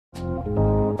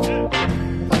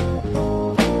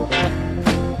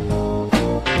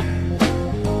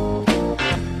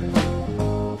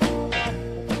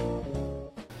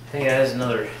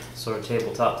sort of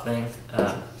tabletop thing.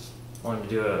 Wanted to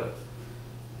do a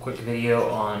quick video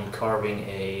on carving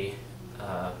a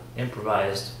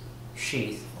improvised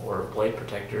sheath or blade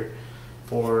protector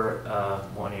for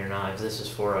one of your knives. This is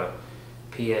for a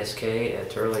PSK, a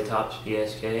Turley Tops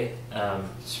PSK.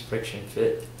 It's friction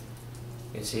fit.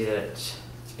 You can see that it's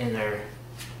in there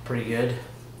pretty good.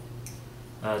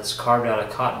 It's carved out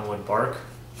of cottonwood bark,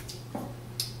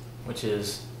 which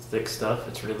is thick stuff.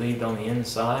 It's relieved on the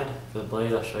inside for the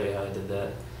blade. I'll show you how I did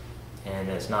that. And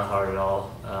it's not hard at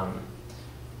all,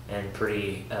 and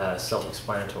pretty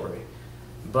self-explanatory.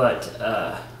 But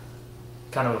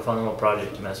kind of a fun little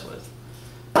project to mess with.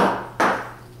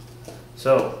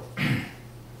 So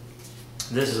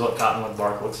this is what cottonwood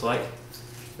bark looks like.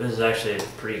 This is actually a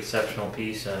pretty exceptional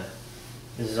piece.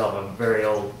 This is off a very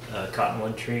old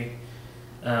cottonwood tree.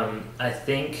 I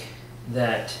think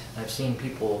that I've seen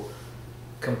people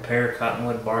compare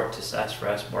cottonwood bark to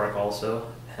sassafras bark also.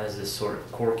 It has this sort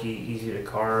of corky, easy to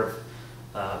carve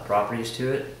properties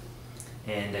to it,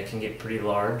 and it can get pretty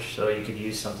large, so you could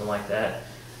use something like that.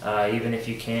 Even if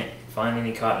you can't find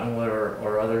any cottonwood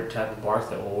or other type of bark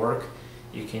that will work,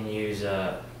 you can use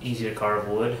easy to carve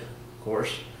wood, of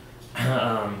course,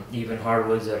 even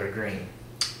hardwoods that are green.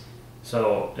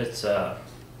 So it's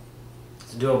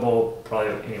doable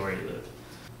probably anywhere you live.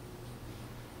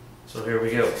 So here we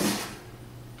go.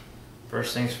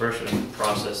 First things first, we're going to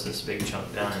process this big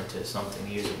chunk down into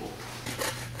something usable.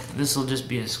 This will just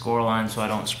be a score line so I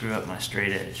don't screw up my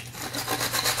straight edge.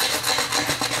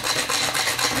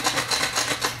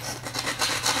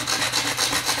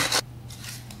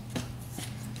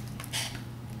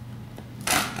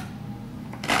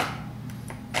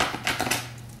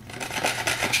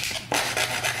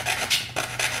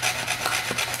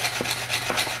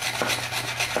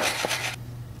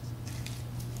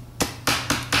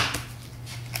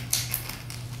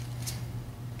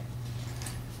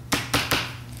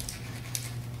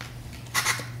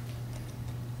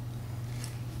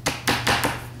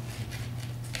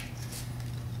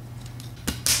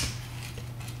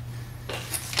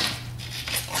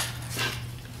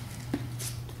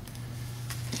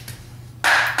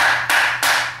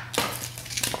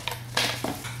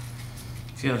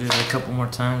 Okay, I'll do that a couple more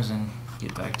times and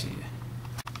get back to you.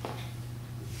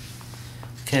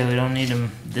 Okay, we don't need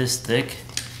them this thick,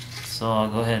 so I'll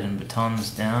go ahead and baton this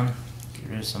down, get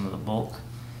rid of some of the bulk.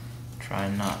 Try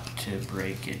not to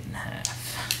break it in half.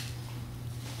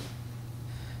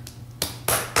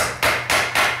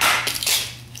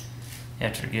 You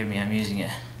have to forgive me, I'm using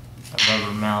a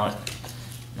rubber mallet,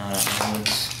 not out in the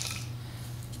woods.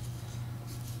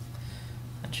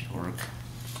 That should work.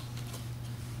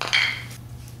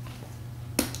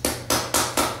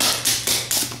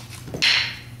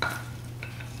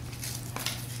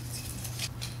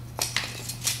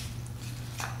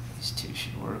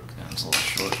 Should work. That's a little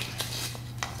short.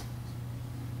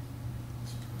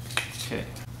 Okay.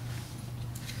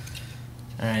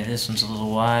 Alright, this one's a little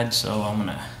wide, so I'm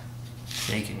gonna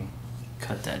take and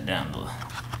cut that down to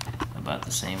about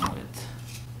the same width.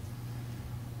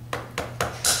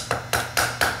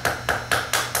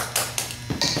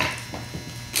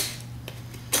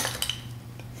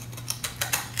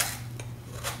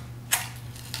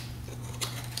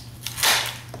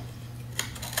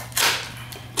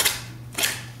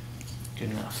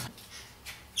 Good enough.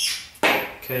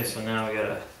 Okay, so now we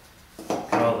gotta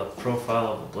draw the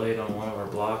profile of the blade on one of our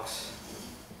blocks.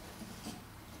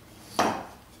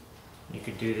 You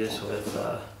could do this with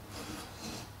a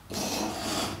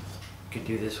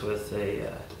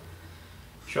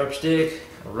sharp stick,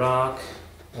 a rock,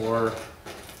 or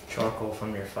charcoal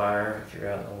from your fire if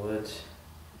you're out in the woods.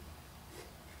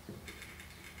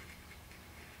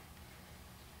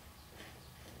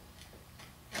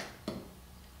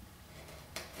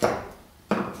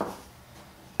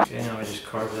 Okay, now we just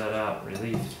carve that out,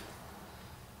 relieve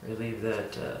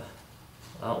that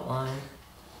outline.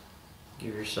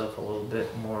 Give yourself a little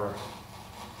bit more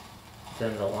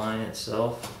than the line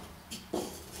itself.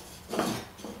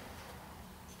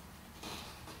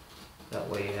 That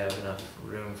way you have enough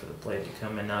room for the blade to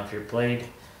come in. Now if your blade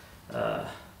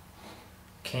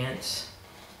can't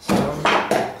stone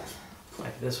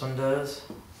like this one does,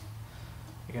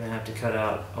 you're going to have to cut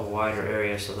out a wider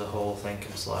area so the whole thing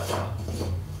can slide out.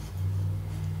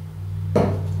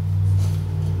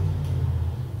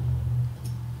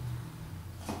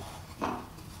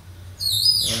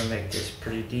 I'm going to make this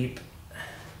pretty deep.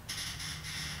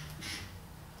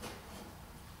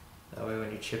 That way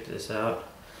when you chip this out,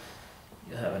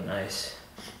 you'll have a nice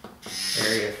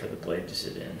area for the blade to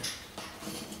sit in.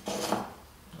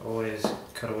 Always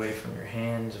cut away from your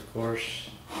hands, of course.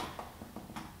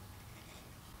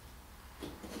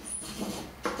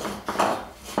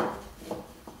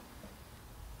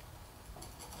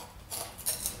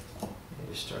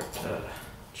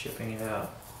 chipping it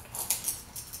out.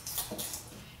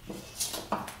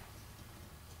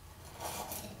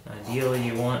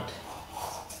 Ideally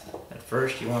at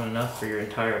first you want enough for your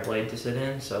entire blade to sit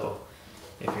in, so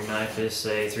if your knife is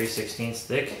say 3/16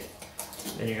 thick,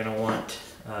 then you're going to want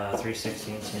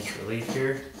 3/16 inch relief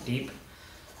here, deep,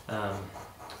 and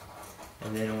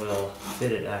then we'll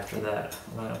fit it after that.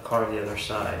 I'm going to carve the other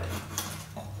side.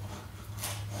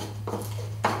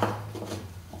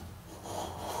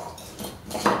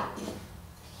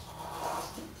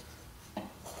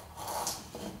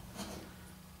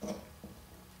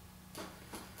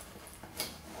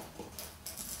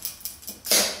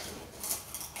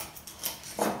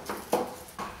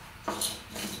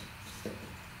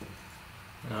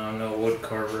 Now, I'm no wood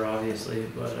carver obviously,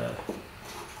 but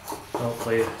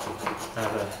hopefully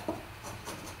have a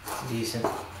decent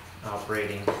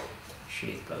operating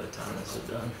sheath by the time this is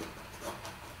done.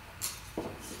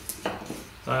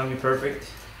 It's not gonna be perfect,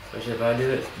 especially if I do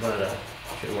it, but it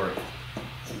should work.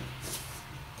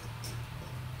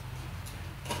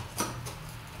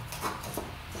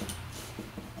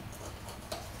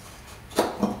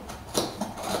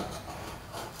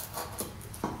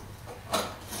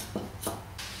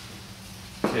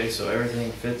 Okay, so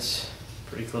everything fits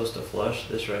pretty close to flush.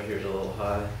 This right here is a little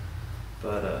high,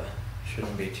 but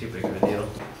shouldn't be too big of a deal.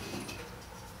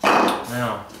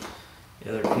 Now,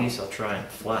 the other piece I'll try and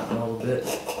flatten a little bit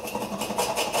as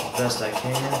best I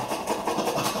can.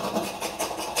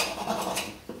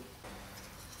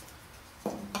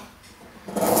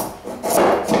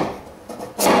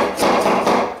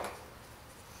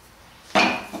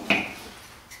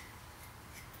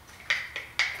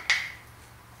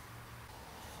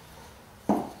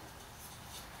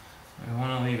 We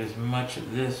want to leave as much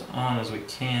of this on as we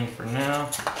can for now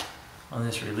on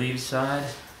this relieved side,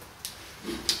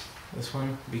 this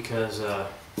one, because we're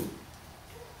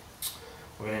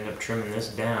going to end up trimming this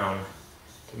down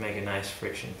to make a nice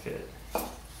friction fit. But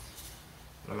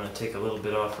I'm going to take a little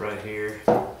bit off right here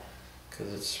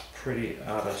because it's pretty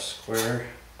out of square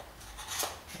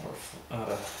or out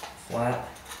of flat.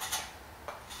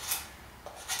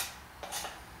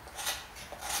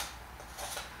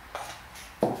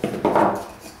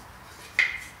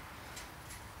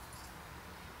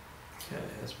 Okay,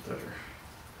 that's better.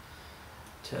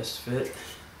 Test fit.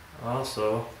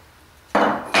 Also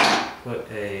put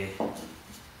a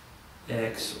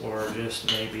X or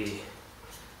just maybe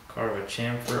carve a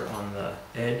chamfer on the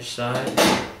edge side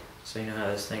so you know how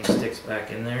this thing sticks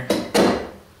back in there.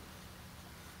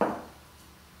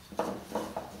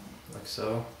 Like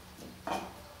so.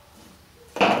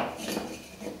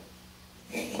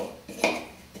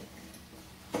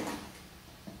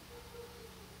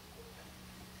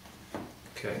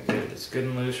 Okay, good. It's good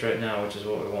and loose right now, which is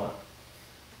what we want.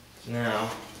 Now,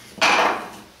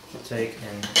 we'll take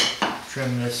and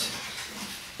trim this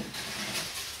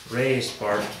raised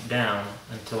part down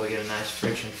until we get a nice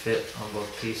friction fit on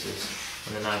both pieces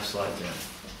when the knife slides in.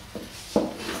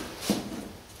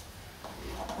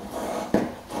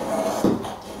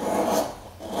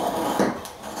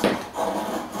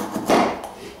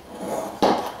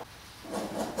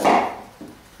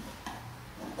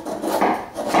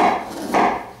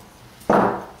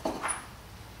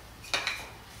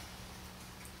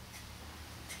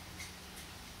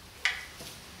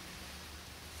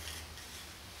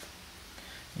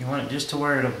 You want it just to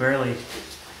where it will barely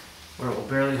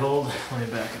hold. Let me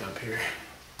back it up here.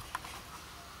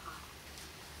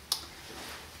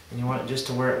 And you want it just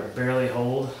to where it will barely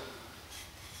hold,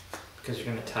 because you're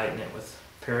going to tighten it with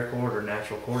paracord or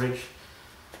natural cordage.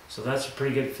 So that's a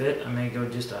pretty good fit. I may go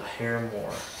just a hair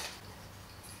more.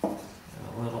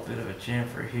 A little bit of a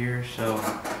chamfer here, so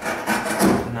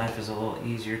the knife is a little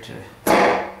easier to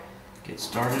get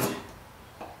started.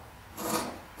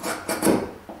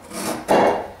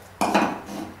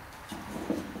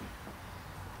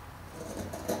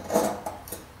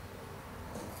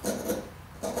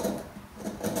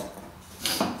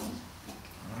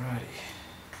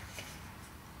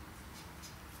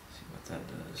 That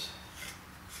does.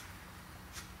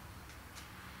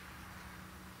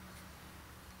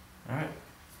 Alright,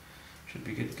 should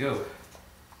be good to go.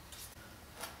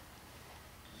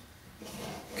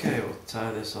 Okay, we'll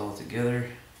tie this all together,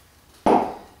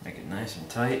 make it nice and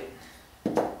tight.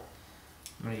 I'm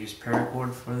going to use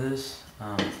paracord for this.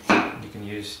 You can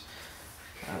use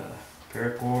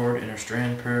paracord,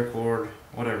 interstrand paracord,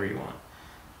 whatever you want.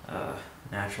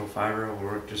 Natural fiber will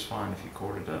work just fine if you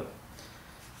cord it up.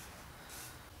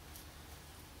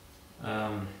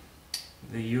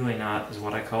 The Yule knot is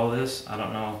what I call this. I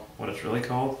don't know what it's really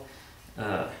called.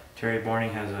 Terry Barney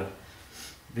has a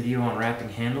video on wrapping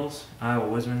handles. Iowa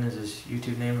Wisman is his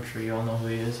YouTube name. I'm sure you all know who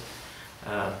he is.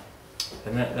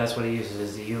 And that's what he uses,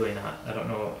 is the Uli knot. I don't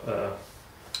know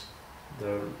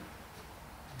the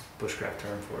bushcraft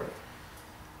term for it.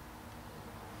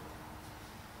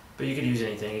 But you could use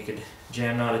anything. You could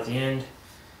jam knot at the end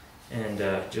and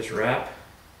just wrap.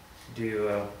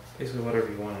 Do basically whatever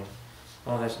you wanted.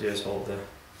 All it has to do is hold the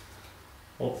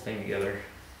thing together.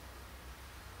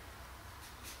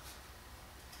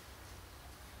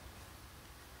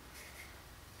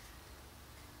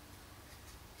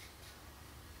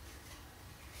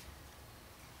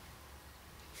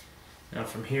 Now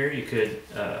from here you could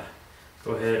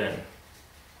go ahead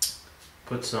and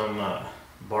put some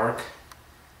bark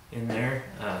in there,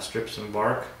 strip some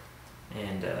bark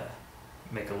and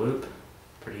make a loop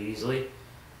pretty easily,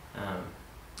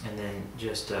 and then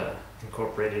just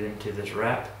incorporate it into this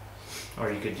wrap.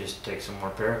 Or you could just take some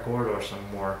more paracord or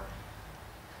some more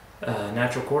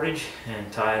natural cordage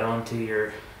and tie it onto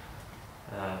your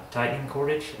tightening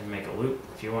cordage and make a loop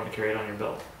if you want to carry it on your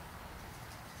belt.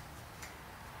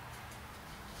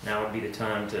 Now would be the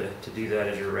time to do that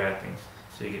as you're wrapping,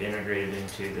 so you could integrate it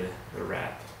into the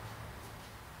wrap.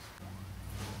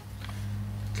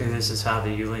 Okay, this is how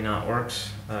the Uli knot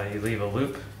works. You leave a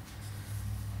loop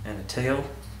and a tail.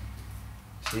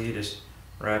 See, you just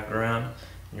wrap it around.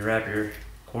 You wrap your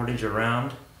cordage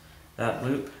around that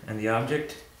loop and the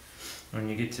object. When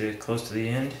you get to close to the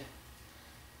end,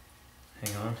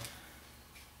 hang on.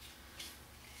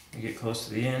 You get close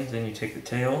to the end, then you take the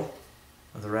tail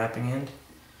of the wrapping end,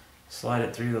 slide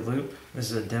it through the loop. This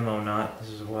is a demo knot. This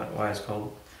is why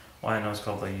I know it's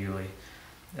called the Uli.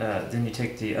 Then you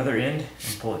take the other end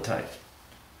and pull it tight.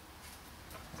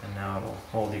 And now it'll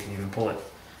hold. You can even pull it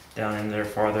down in there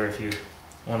farther if you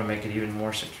want to make it even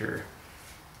more secure.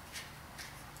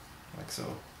 Like so.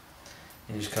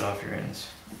 You just cut off your ends.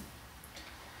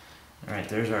 Alright,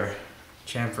 there's our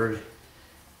chamfered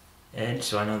edge,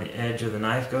 so I know the edge of the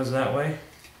knife goes that way.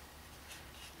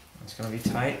 It's going to be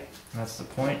tight. That's the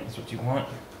point. That's what you want.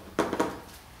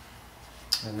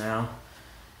 And now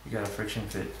you got a friction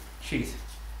fit sheath.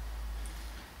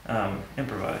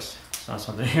 Improvised. It's not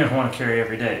something you're gonna want to carry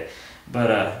every day, but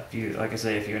if you, like I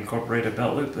say, if you incorporate a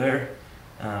belt loop there,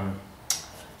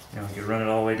 you could run it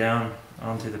all the way down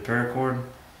onto the paracord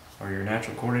or your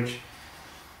natural cordage,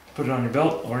 put it on your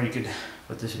belt, or you could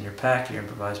put this in your pack, your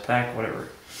improvised pack, whatever.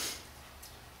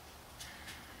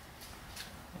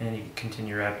 And you can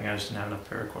continue wrapping. I just didn't have enough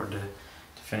paracord to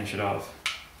finish it off.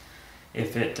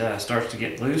 If it starts to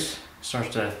get loose,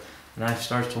 the knife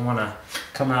starts to want to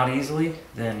come out easily,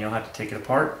 then you'll have to take it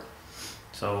apart.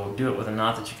 So do it with a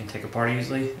knot that you can take apart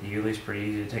easily. The Uli's pretty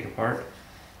easy to take apart.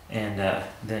 And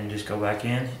then just go back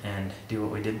in and do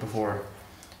what we did before.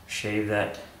 Shave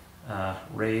that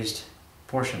raised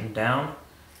portion down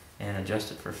and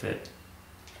adjust it for fit.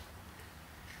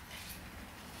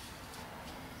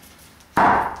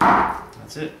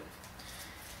 That's it.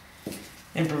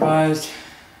 Improvised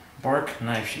bark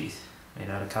knife sheath made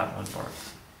out of cottonwood bark.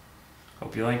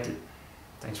 Hope you liked it.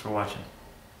 Thanks for watching.